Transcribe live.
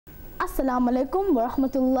Assalamu alaikum wa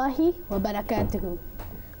rahmatullahi wa barakatuhu.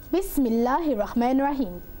 Bismillahir Rahmanir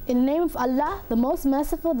Rahim. In the name of Allah, the most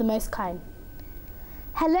merciful, the most kind.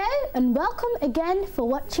 Hello and welcome again for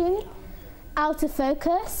watching Out of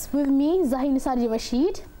Focus with me, Zahin Sadi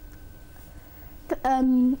Rashid.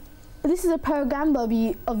 This is a program where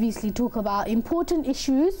we obviously talk about important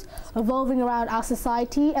issues revolving around our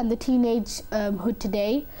society and the teenagehood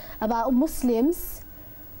today, about Muslims,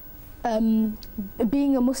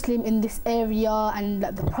 being a Muslim in this area and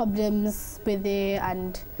the problems with it,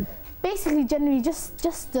 and basically generally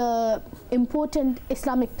just the important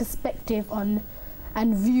Islamic perspective on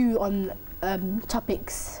and view on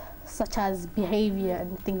topics such as behaviour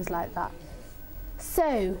and things like that.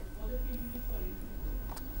 So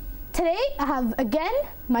today I have again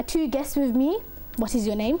my two guests with me. What is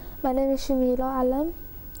your name? My name is Shamila Alam.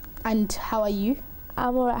 And how are you?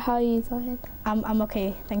 I'm alright. How are you, Zahin? I'm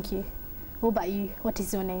okay, thank you. What about you? What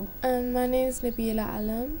is your name? My name is Nabila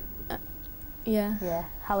Alam. Yeah.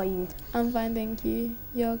 How are you? I'm fine, thank you.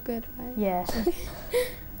 You're good, right? Yeah.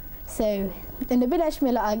 So, Nabila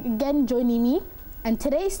Shamila are again joining me, and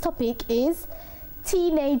today's topic is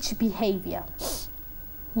teenage behaviour.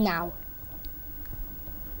 Now,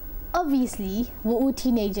 obviously, we're all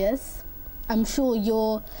teenagers. I'm sure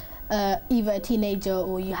you're either a teenager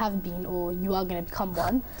or you have been or you are going to become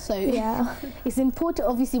one. So yeah, it's important,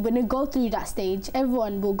 obviously, when you go through that stage,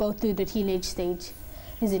 everyone will go through the teenage stage,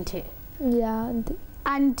 isn't it? Yeah.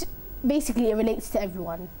 And basically it relates to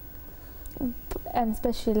everyone. And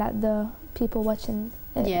especially like the people watching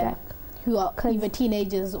it. Yeah, like, who are either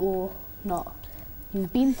teenagers or not.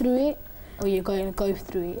 You've been through it or you're going to go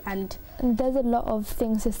through it. And there's a lot of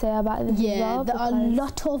things to say about this as well. There are a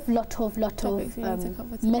lot of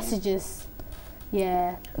messages.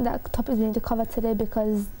 Yeah. That topics we need to cover today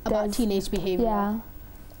because about teenage behaviour. Yeah.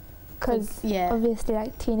 Because obviously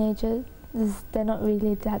like teenagers, they're not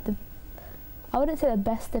really like I wouldn't say the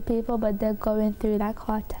best of people, but they're going through like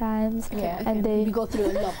hard times. Yeah, and we go through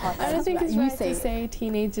a lot of hard times. I don't think it's right to say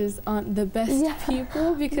teenagers aren't the best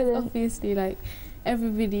people, because obviously like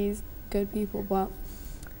everybody's good people, but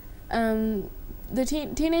the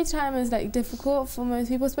teenage time is like difficult for most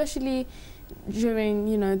people, especially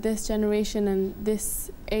during this generation and this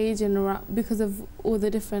age and around, because of all the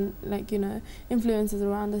different influences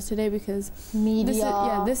around us today, because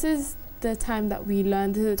media. This is the time that we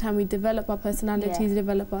learn. This is the time we develop our personalities,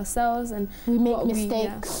 develop ourselves, and we make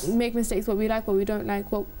mistakes. Make mistakes, what we like, what we don't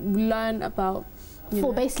like, what we learn about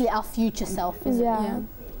for basically our future self, isn't it? Yeah.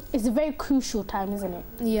 It's a very crucial time, isn't it?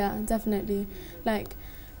 Yeah, definitely.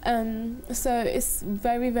 So it's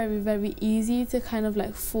very, very, very easy to kind of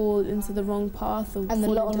like fall into the wrong path or and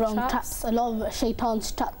fall a lot into of wrong traps, a lot of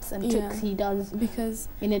shaitan's traps and tricks he does because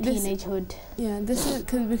in a teenagehood. Yeah, this is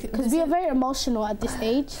because we are very emotional at this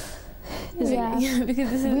age. Yeah, because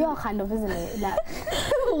this is we are kind of, isn't it? Like,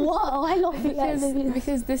 wow, I love it.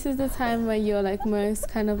 Because this is the time where you're like most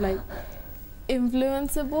kind of like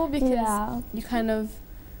influenceable, because you kind of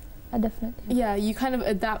definitely you kind of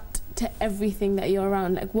adapt to everything that you're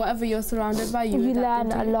around, like whatever you're surrounded by, you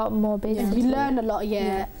learn a lot more basically. You learn a lot,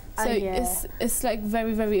 So it's like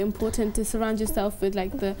very, very important to surround yourself with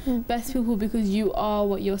like the best people, because you are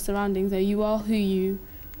what your surroundings are. You are who you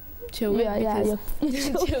chill with. Your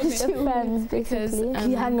friends basically.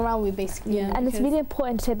 You hang around with basically. Yeah, and it's really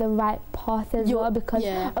important to take the right path as well, because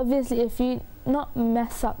obviously if you not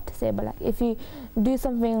mess up to say, but like if you do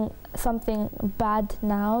something bad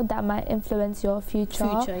now, that might influence your future.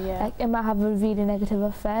 Like it might have a really negative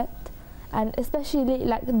effect. And especially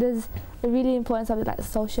like there's a really important subject like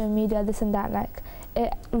social media, this and that, like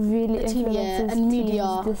it really influences and media.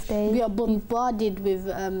 Teens this day. We are bombarded with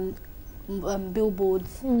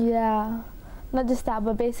billboards. Yeah, not just that,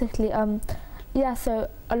 but basically so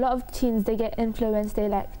a lot of teens, they get influenced, they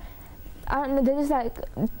like, I don't know, they just like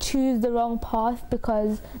choose the wrong path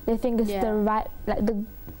because they think it's the right, like the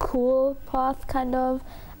cool path kind of,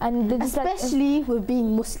 and they just especially with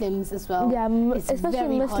being Muslims as well. Yeah,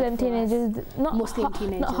 especially Muslim teenagers. Not Muslim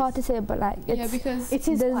teenagers. Not hard to say, but like it's, because it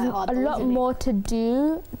is there's quite hard, a lot more to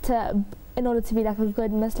do in order to be like a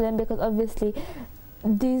good Muslim, because obviously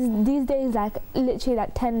these days, like literally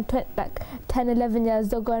like 10, 11 years,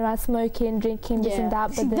 they're going around smoking, drinking, this and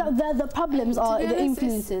that. But the problems are the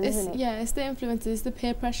influences, isn't it? Yeah, it's the influences, it's the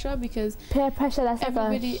peer pressure, because that's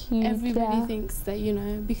everybody huge, thinks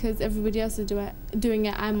that, because everybody else is doing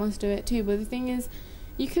it, I must do it too. But the thing is,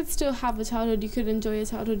 you could still have a childhood, you could enjoy your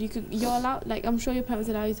childhood, you're allowed, like I'm sure your parents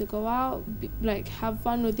allow you to go out, like have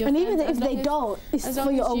fun with your friends. And even if they don't, it's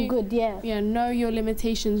for your own good, know your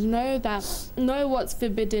limitations, know what's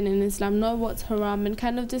forbidden in Islam, know what's haram, and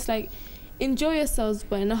kind of just like enjoy yourselves,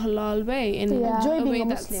 but in a halal way, in Enjoy a being way a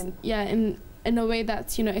that's Muslim. in a way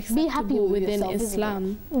that's, you know, acceptable with within yourself,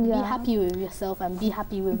 Islam. Be happy with yourself and be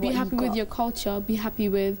happy with Be what happy you with got. your culture. Be happy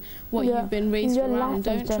with what you've been raised your around. life in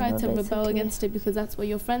Don't try to general, rebel basically. against it because that's what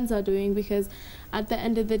your friends are doing. Because at the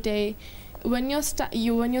end of the day, when you're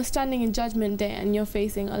standing in Judgment Day and you're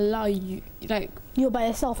facing Allah, You're by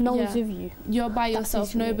yourself. No one's with you. You're by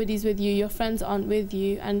yourself. Nobody's with you. Your friends aren't with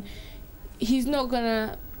you, and He's not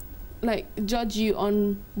gonna like judge you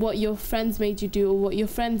on what your friends made you do or what your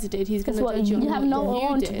friends did. He's gonna judge you on you have no what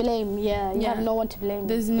one you to did. blame. Yeah, you have no one to blame.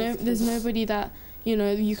 There's nobody that, you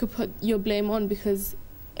know, you could put your blame on, because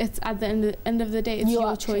it's at the end of the day, it's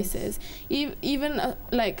your choices. Even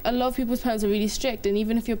like a lot of people's parents are really strict, and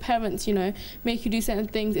even if your parents, you know, make you do certain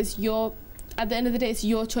things, at the end of the day, it's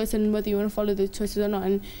your choice and whether you want to follow those choices or not.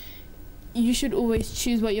 And you should always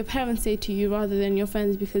choose what your parents say to you rather than your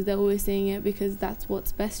friends, because they're always saying it because that's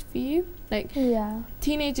what's best for you. Like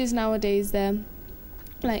teenagers nowadays, they're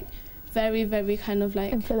like very, very kind of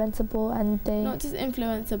like influenceable, and they not just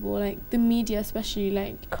influenceable, like the media especially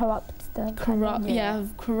like corrupt them.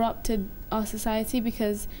 Have corrupted our society,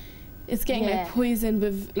 because it's getting like poisoned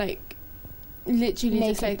with like literally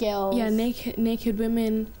naked just like girls. naked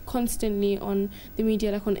women constantly on the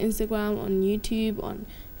media, like on Instagram, on YouTube, on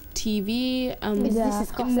TV, this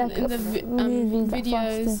is like in the movies,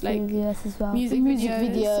 videos, like as well. music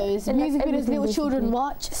videos, little children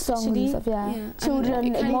watch, songs of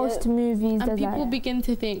children. Most movies, and people begin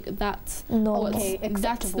to think that's normal.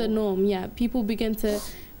 That's the norm. Yeah, people begin to.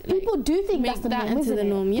 People do think that's the norm, isn't it?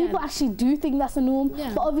 Norm, yeah. People actually do think that's the norm,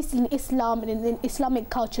 yeah. but obviously in Islam and in Islamic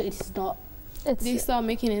culture, it's not. They start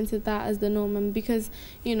making it into that as the norm, and because,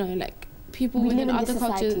 you know, like people within other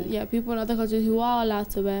cultures, people in other cultures who are allowed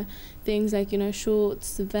to wear things like, you know,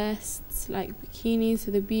 shorts, vests, like bikinis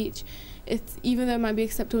to the beach. It's, even though it might be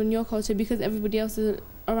acceptable in your culture, because everybody else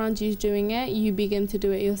around you is doing it, you begin to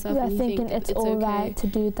do it yourself. Yeah, and you thinking think it's all right to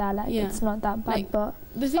do that. Like it's not that bad, like, but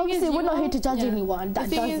the thing obviously is, we're not here to judge anyone that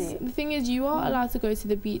does it. The thing is, you are allowed to go to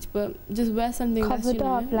the beach, but just wear something covered that's, you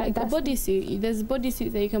know, up, like a bodysuit. There's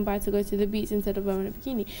bodysuits that you can buy to go to the beach instead of wearing a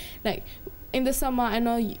bikini. Like in the summer, I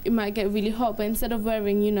know it might get really hot, but instead of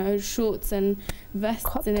wearing, you know, shorts and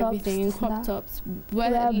vests and everything and crop tops,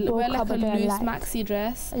 wear like a loose maxi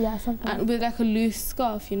dress, and with like a loose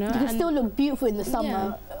scarf, you know. You can still look beautiful in the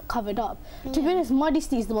summer, covered up. To be honest,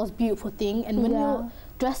 modesty is the most beautiful thing, and when you're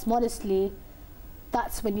dressed modestly,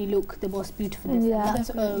 that's when you look the most beautiful. That's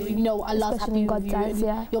you know, Allah's happy with you,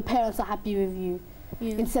 and your parents are happy with you,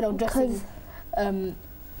 instead of dressing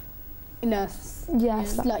in a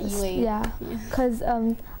slutty way. Because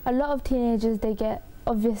a lot of teenagers, they get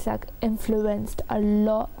obviously like influenced a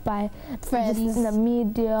lot by friends, in the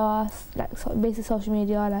media, like basically social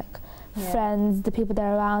media, like friends, the people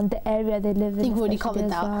they're around, the area they live in. I think we already covered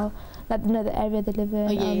that. Well. Like, you know, the area they live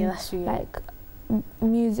in. That's true. Like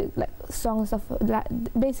music, like songs, stuff, like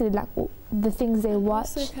basically like the things they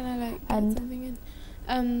watch. Also, can I like add something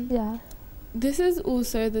in? This is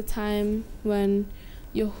also the time when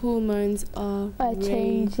your hormones are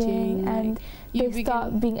changing, and they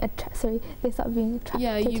start being attracted to them.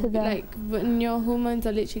 Like when your hormones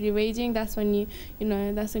are literally raging, that's when you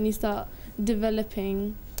know, that's when you start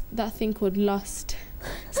developing that thing called lust.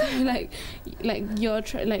 So like your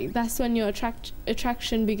that's when your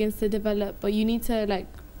attraction begins to develop, but you need to like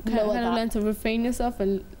kind of learn to refrain yourself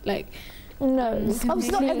and like obviously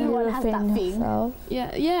not everyone has that thing.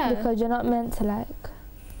 Because you're not meant to like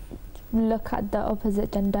look at the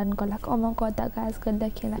opposite gender and go like, oh my god, that guy's good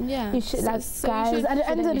looking. Like, you should guys. At the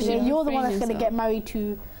end of the day, you're the one that's gonna get married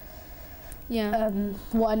to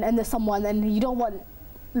one, and there's someone, and you don't want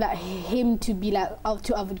like him to be like out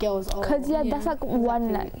to other girls. Because that's like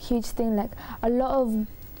one like huge thing. Like a lot of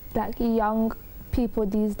like young people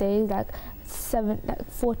these days, like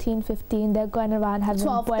 14, 15, they're going around having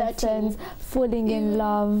 12, boyfriends, 13. falling in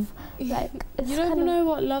love. Like you don't know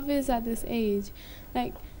what love is at this age.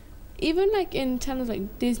 Like even like in channels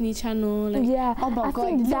like Disney Channel, like oh my I god,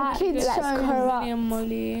 think that kids like corrupt. Millie and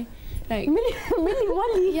Molly. Like Millie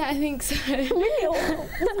Molly? Yeah, I think so. Does Millie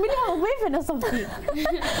have a boyfriend or something?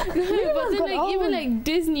 But then like even like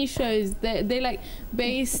Disney shows, they like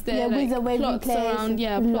base their like plots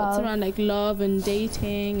around like love and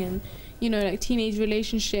dating and, you know, like teenage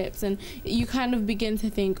relationships, and you kind of begin to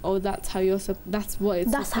think, oh, that's what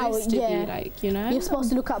it's supposed to be like, you know. You're supposed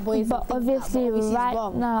to look at boys, but obviously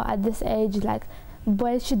right now at this age, like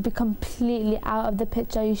boys should be completely out of the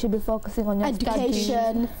picture. You should be focusing on your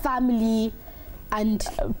education, family, and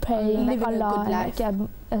praying, living like Allah, a good life. and like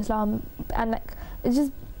Islam, and like it's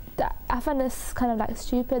just I find it's kind of like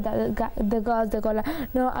stupid that the girls, they go like,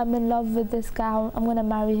 no, I'm in love with this guy, I'm gonna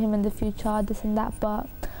marry him in the future, this and that, but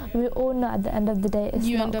we all know at the end of the day it's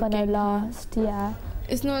not gonna last. Yeah,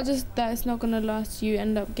 it's not just that it's not gonna last, you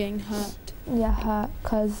end up getting hurt. Yeah, hurt,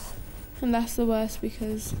 cause and that's the worst,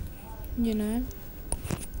 because you know,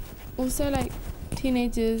 also like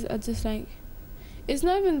teenagers are just like, it's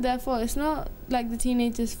not even their fault, it's not like the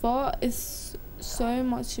teenagers' fault, it's so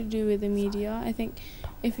much to do with the media. I think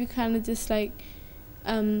if you kind of just like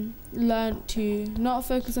learn to not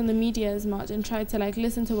focus on the media as much and try to like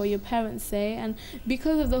listen to what your parents say, and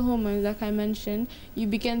because of the hormones, like I mentioned, you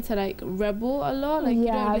begin to like rebel a lot, like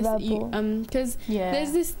yeah, you don't listen, because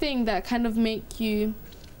there's this thing that kind of make you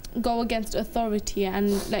go against authority,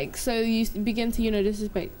 and like so you begin to, you know,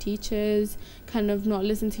 disrespect teachers, kind of not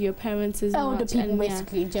listen to your parents as much, people, and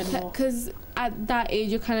basically in general, because at that age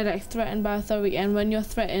you're kind of like threatened by authority, and when you're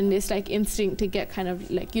threatened it's like instinct to get kind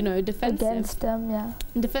of like, you know, defensive against them. Yeah,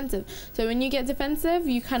 defensive. So when you get defensive,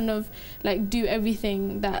 you kind of like do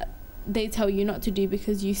everything that they tell you not to do,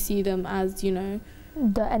 because you see them as, you know,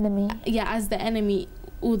 the enemy. Yeah, as the enemy,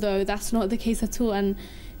 although that's not the case at all. And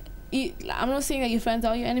I'm not saying that your friends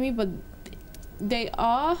are your enemy, but they're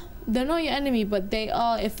not your enemy, but they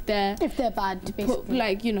are if they're bad, basically.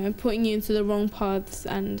 Like, you know, putting you into the wrong paths,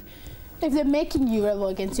 and if they're making you rebel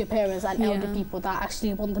against your parents and elder people that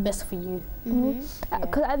actually want the best for you.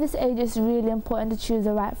 Because at this age it's really important to choose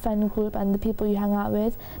the right friend group and the people you hang out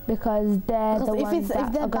with, because they're the ones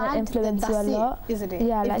that are going to influence you a lot, isn't it?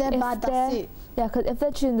 Yeah, if like they're bad, that's it. Yeah, because if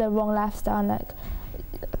they're choosing the wrong lifestyle, like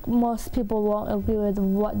most people won't agree with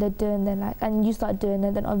what they're doing, then like, and you start doing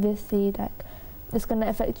it, then obviously like it's going to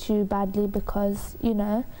affect you badly, because, you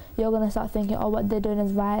know, you're going to start thinking, oh, what they're doing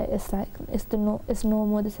is right, it's like it's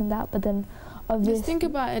normal, this and that. But then obviously just think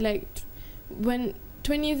about it, like when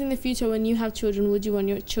 20 years in the future, when you have children, would you want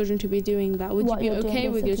your children to be doing that? Would you be okay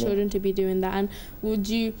with your children to be doing that? And would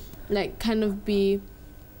you like kind of be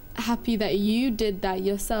happy that you did that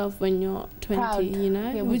yourself when you're 20? Proud. You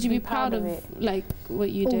know, Yeah, would you be proud of it? like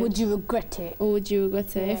what you did, or would you regret it?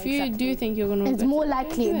 Yeah, if you do think you're gonna regret it's more it,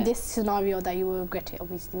 likely in this scenario that you will regret it,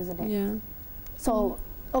 obviously, isn't it? Yeah. So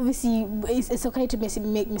obviously it's okay to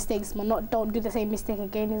make mistakes, but don't do the same mistake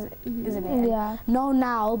again, isn't it? Yeah. Know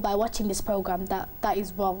now by watching this program that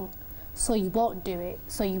is wrong, so you won't do it,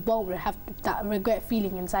 so you won't have that regret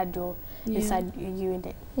feeling inside you, in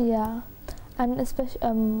it. Yeah. And especially,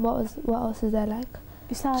 what else is there, like?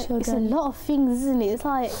 It's like children. It's a lot of things, isn't it? It's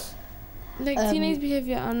like teenage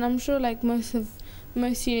behavior, and I'm sure like most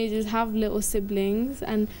teenagers have little siblings,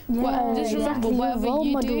 and just remember, whatever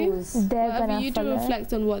you do,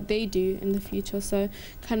 reflect on what they do in the future. So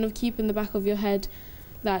kind of keep in the back of your head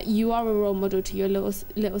that you are a role model to your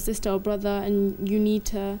little sister or brother, and you need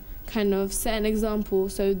to kind of set an example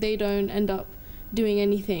so they don't end up doing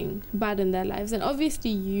anything bad in their lives. And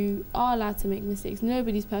obviously you are allowed to make mistakes.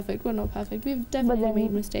 Nobody's perfect. We're not perfect. We've definitely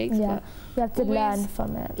made mistakes. Yeah, but you have to learn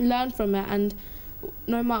from it. And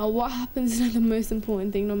no matter what happens, is like the most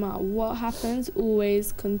important thing. No matter what happens,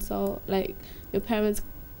 always console like your parents,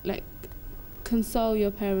 like console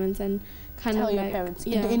your parents and kind tell of your like parents.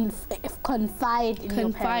 Confide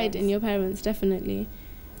in your parents, definitely.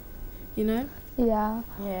 You know. Yeah.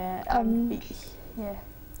 Yeah.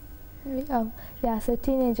 So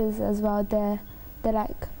teenagers as well, they're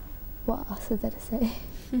like, what else is there to say?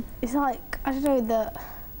 It's like, I don't know,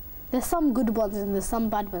 there's some good ones and there's some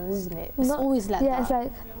bad ones, isn't it? It's always like that. Yeah, it's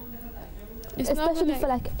like, especially for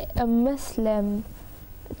like a Muslim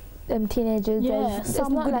teenagers. Yeah,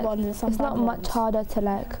 some good ones and some bad ones. It's not much harder to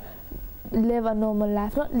like live a normal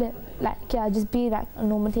life. Just be like a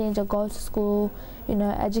normal teenager, go to school, you know,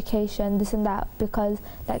 education, this and that, because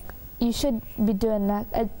like you should be doing like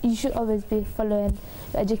you should always be following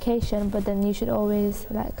education, but then you should always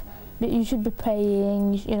like you should be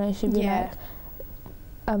praying, you should be like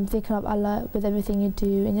thinking of Allah with everything you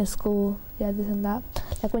do in your school, this and that.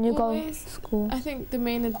 Like when you go to school, I think the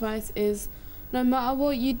main advice is, no matter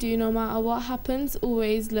what you do, no matter what happens,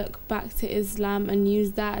 always look back to Islam and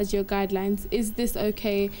use that as your guidelines. Is this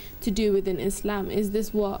okay to do within Islam? Is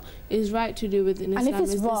this what is right to do within Islam? And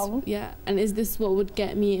if it's wrong, and is this what would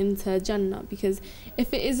get me into Jannah? Because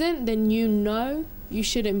if it isn't, then you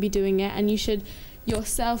shouldn't be doing it, and you should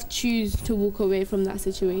yourself choose to walk away from that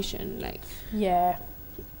situation. Like,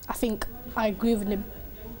 I think I agree with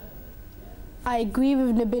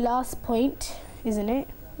Nabila's point, isn't it?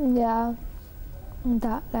 Yeah.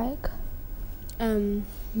 That like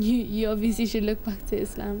you obviously should look back to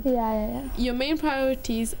Islam. Yeah. Your main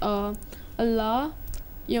priorities are Allah,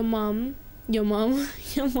 your mom,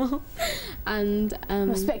 and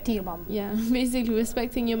respecting your mum. Yeah, basically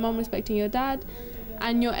respecting your mum, respecting your dad,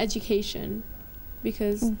 and your education.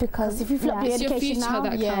 Because if you flop your education now,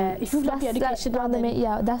 if you flop your education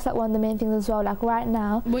now, that's like one of the main things as well. Like right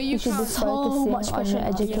now, you should be focusing on your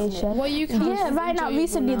education. Right now,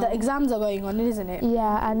 recently the exams are going on, isn't it?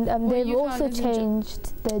 Yeah, and they've also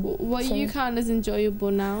changed the. What you count as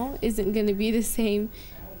enjoyable now isn't going to be the same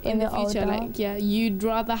in the future. Like, you'd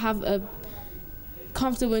rather have a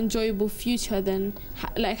comfortable, enjoyable future than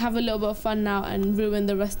have a little bit of fun now and ruin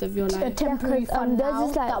the rest of your life. A temporary fun now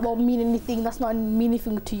that won't mean anything. That's not mean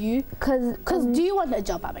anything to you. Because do you want a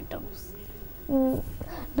job at McDonald's?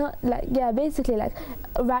 Not basically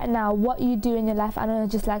right now, what you do in your life. I know,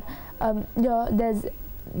 just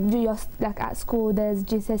you're like at school, there's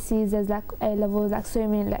GCSEs, there's like A levels, like so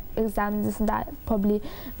many like exams, this and that probably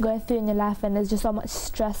going through in your life, and there's just so much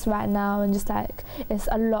stress right now, and just like it's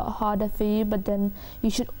a lot harder for you. But then you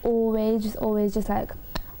should always just like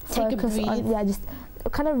focus on just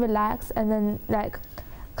kind of relax, and then like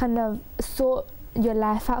kind of sort your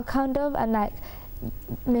life out kind of, and like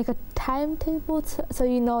make a timetable so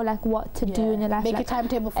you know like what to do in your life. Make a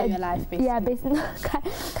timetable for your life, basically. Yeah, basically,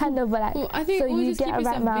 kind of, but like I think so you get a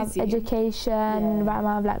right amount of education, right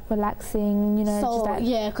amount of like relaxing, you know. So just,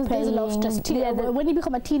 like, because there's a lot of stress. When you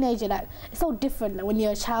become a teenager, like it's so different. Like when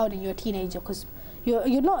you're a child and you're a teenager, because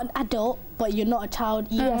you're not an adult, but you're not a child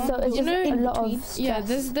either. Yeah, so it's just a lot of stress. Yeah,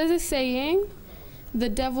 there's a saying, the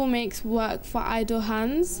devil makes work for idle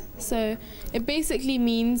hands. So it basically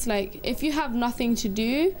means like if you have nothing to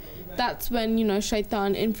do, that's when, you know,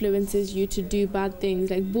 shaitan influences you to do bad things.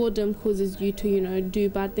 Like boredom causes you to, you know, do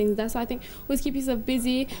bad things. That's why I think always keep yourself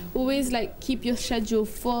busy, always like keep your schedule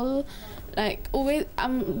full, like always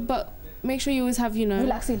but make sure you always have, you know,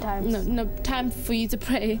 relaxing times. No time for you to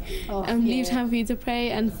pray, leave time for you to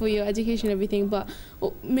pray and for your education and everything. But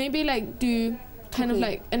maybe like do kind of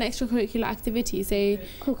like an extracurricular activity. Say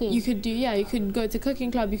cooking. You could go to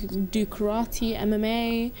cooking club, you could do karate,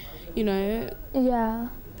 MMA, you know. Yeah.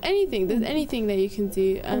 Anything. There's anything that you can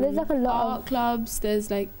do. And there's like a lot art clubs. There's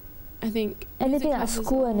like, I think anything at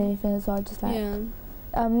school and anything as well. Just like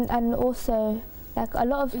and also like a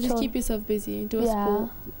lot of just keep yourself busy. Do a sport.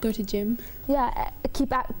 Go to gym. Yeah,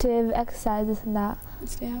 keep active, exercise, this and that.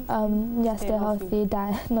 Stay healthy. Stay healthy.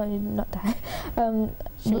 Diet. No, not diet.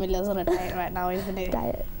 Shamila's on a diet right now, isn't it?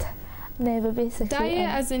 Diet. No, but basically diet,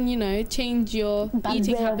 as in, you know, change your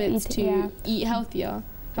eating habits to eat healthier.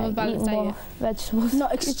 Have a balanced diet. Vegetables.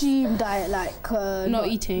 Not extreme diet like not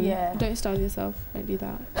eating. Yeah. Don't starve yourself. Don't do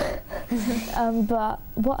that. But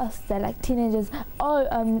what else there? Like teenagers.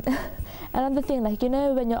 Another thing, like, you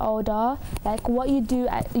know, when you're older, like what you do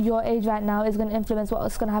at your age right now is going to influence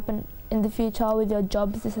what's going to happen in the future with your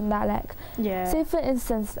jobs, this and that. Like, say for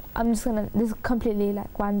instance, this is completely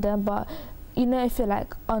like random, but you know, if you're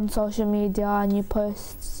like on social media and you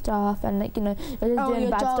post stuff and like, you know, you're just doing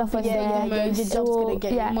bad stuff on there, your job's gonna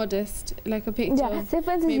get modest, like a picture. Yeah, say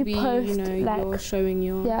for instance, maybe, you post, you know, like, you're showing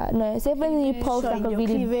your say for instance you post like a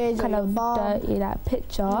really kind of dirty like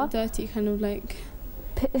picture, dirty kind of like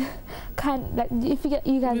if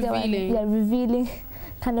you guys get revealing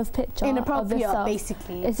kind of picture of yourself,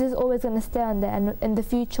 basically. It's just always going to stay on there, and in the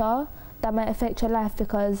future that might affect your life,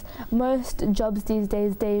 because most jobs these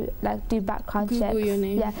days, they like do background checks. Your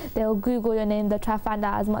name. Yeah, they'll Google your name, they'll try to find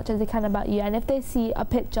out as much as they can about you, and if they see a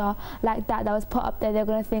picture like that was put up there, they're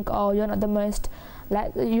going to think, oh, you're not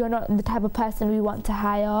you're not the type of person we want to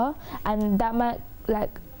hire, and that might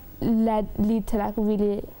like lead to like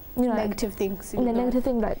really, you know, negative things. Negative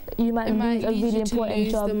thing, like you might lose a really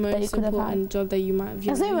important job that you could have had. Job that you might have.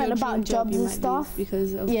 It's not even about jobs and stuff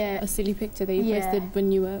because of a silly picture that you posted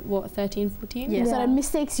when you were 13, 14. Yeah. So the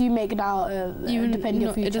mistakes you make now depend on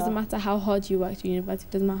your future. It doesn't matter how hard you worked at university.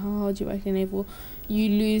 It doesn't matter how hard you worked in naval. You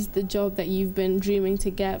lose the job that you've been dreaming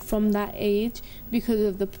to get from that age because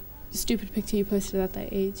of the stupid picture you posted at that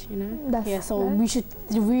age. You know. So we should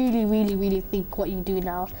really, really, really think what you do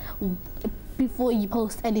now before you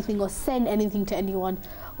post anything or send anything to anyone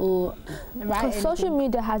or write anything. Social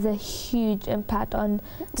media has a huge impact on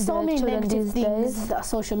so many negative things days. That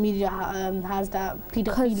social media has, that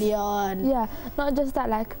pedophilia and not just that,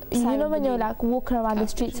 like you know, when you're like walking around the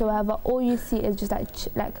streets or whatever, all you see is just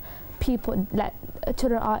like people, like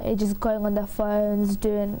children our age, just going on their phones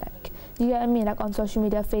doing like, you get what I mean, like on social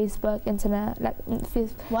media, Facebook, internet, like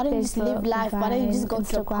why don't you just live life? Why don't you just go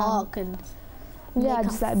Instagram, to a park and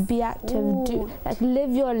just like be active,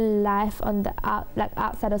 live your life on the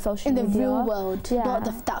outside of social media. In the real world,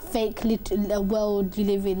 not that fake little world you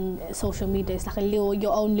live in. Social media, it's like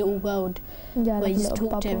your own little world where you just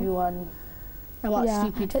talk to everyone about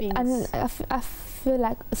stupid things. And I feel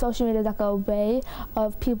like social media is like a way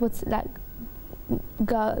of people to like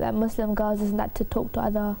Muslim girls and that to talk to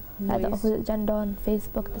other like the opposite gender on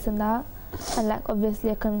Facebook, this and that, and like obviously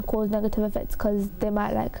it can cause negative effects because they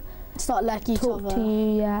might like start like each talk other to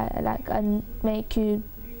you, like and make you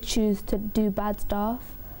choose to do bad stuff.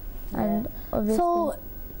 And obviously, so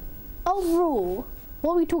overall,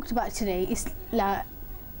 what we talked about today is like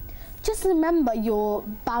just remember your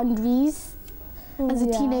boundaries as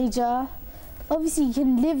a teenager. Obviously, you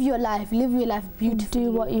can live your life beautifully.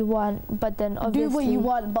 Do what you want, but then obviously do what you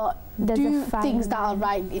want, but do things that are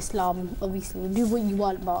right in Islam. Obviously, do what you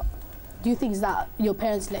want, but do things that your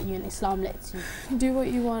parents let you and Islam lets you. Do what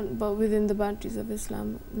you want, but within the boundaries of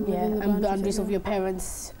Islam. And boundaries of your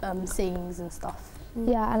parents' sayings and stuff.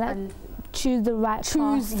 Yeah, and choose the right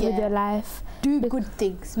path with your life. Do good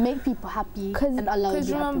things. Make people happy. And Allah will be happy.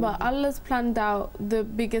 Because remember, Allah's planned out the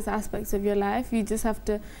biggest aspects of your life. You just have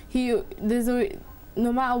to.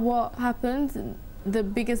 No matter what happens, the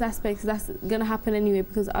biggest aspects that's gonna happen anyway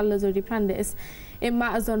because Allah's already planned it. It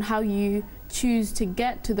matters on how you choose to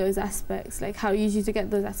get to those aspects, like how you choose to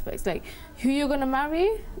get those aspects, like who you're gonna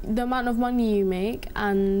marry, the amount of money you make,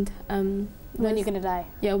 and when you're gonna die.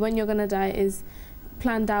 Yeah, when you're gonna die is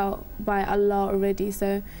planned out by Allah already.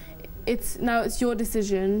 So it's your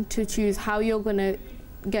decision to choose how you're gonna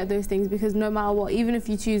get those things, because no matter what, even if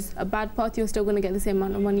you choose a bad path, you're still gonna get the same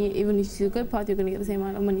amount of money. Even if you choose a good path, you're gonna get the same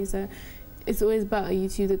amount of money. So it's always better you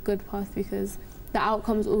choose a good path because the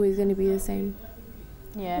outcome's always gonna be the same.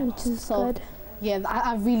 Yeah, which is good. Yeah,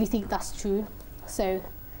 I really think that's true. So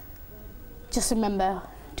just remember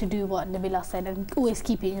to do what Nabila said and always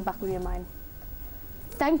keep it in the back of your mind.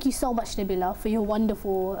 Thank you so much, Nabila, for your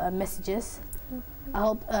wonderful messages. I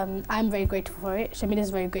hope I'm very grateful for it. Shamila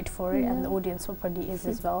is very grateful for it, and the audience probably is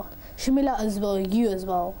as well. Shamila as well, you as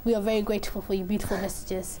well. We are very grateful for your beautiful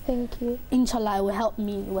messages. Thank you. Inshallah, it will help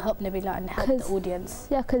me, it will help Nabila and help the audience.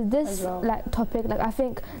 Yeah, because this like topic, like I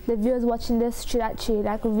think the viewers watching this should actually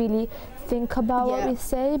like really think about what we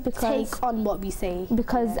say, because take on what we say.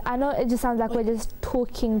 Because I know it just sounds like we're just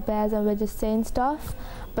talking bears and we're just saying stuff,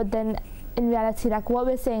 but then in reality, like what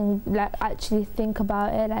we're saying, like actually think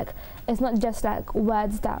about it. Like it's not just like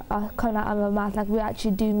words that are coming out of our mouth. Like we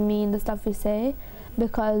actually do mean the stuff we say.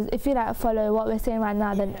 Because if you like follow what we're saying right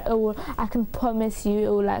now, then I can promise you, it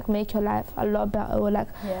will like make your life a lot better. It will like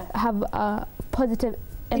have a positive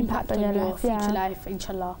impact on your life, future life,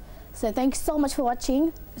 inshallah. So thank you so much for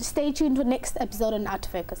watching. Stay tuned for next episode on Out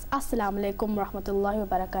of Focus. Assalamu alaikum wa rahmatullahi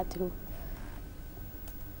wa barakatuhu.